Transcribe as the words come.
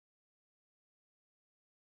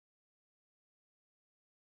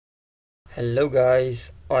Hello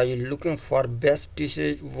guys, are you looking for best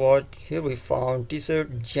Tissot watch? Here we found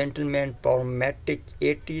Tissot Gentleman Powermatic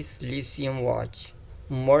 80 Silicium watch.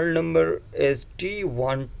 Model number is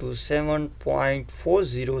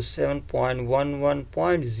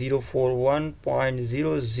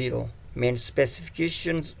T127.407.11.041.00. Main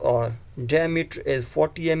specifications are diameter is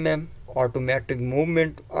 40 mm, automatic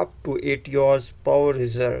movement up to 8 hours, power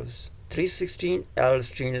reserves, 316L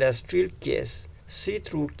stainless steel case,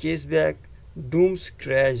 see-through case back, doom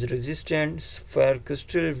scratch resistant sapphire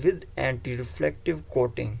crystal with anti-reflective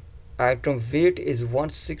coating. Item weight is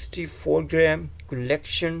 164 gram.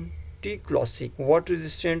 Collection T Classic, water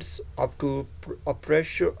resistance up to a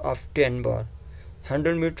pressure of 10 bar,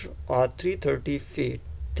 100 meter or 330 feet.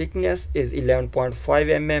 Thickness is 11.5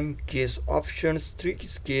 mm. Case options 3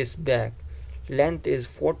 case back. Length is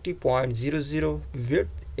 40.00.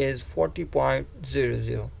 Width is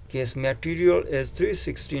 40.00. Case material is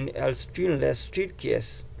 316L stainless steel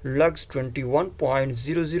case. Lugs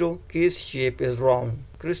 21.00. Case shape is round.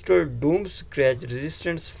 Crystal doom scratch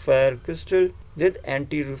resistant sapphire crystal with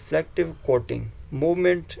anti-reflective coating.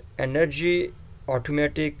 Movement energy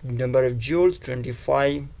automatic, number of joules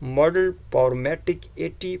 25. Model Powermatic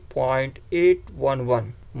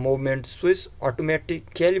 80.811. Movement Swiss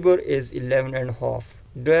automatic. Caliber is 11.5.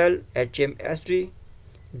 Dual HMSD.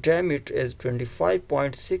 Diameter is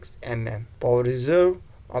 25.6 mm. Power reserve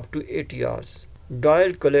up to 8 hours.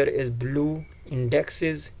 Dial color is blue. Index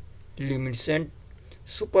is luminescent.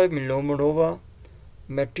 Super Milomonova.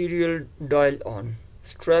 Material dial on.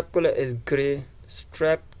 Strap color is gray.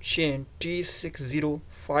 Strap chain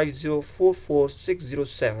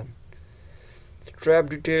T605044607. Strap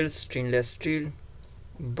details stainless steel.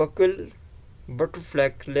 Buckle butterfly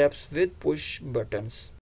clamps with push buttons.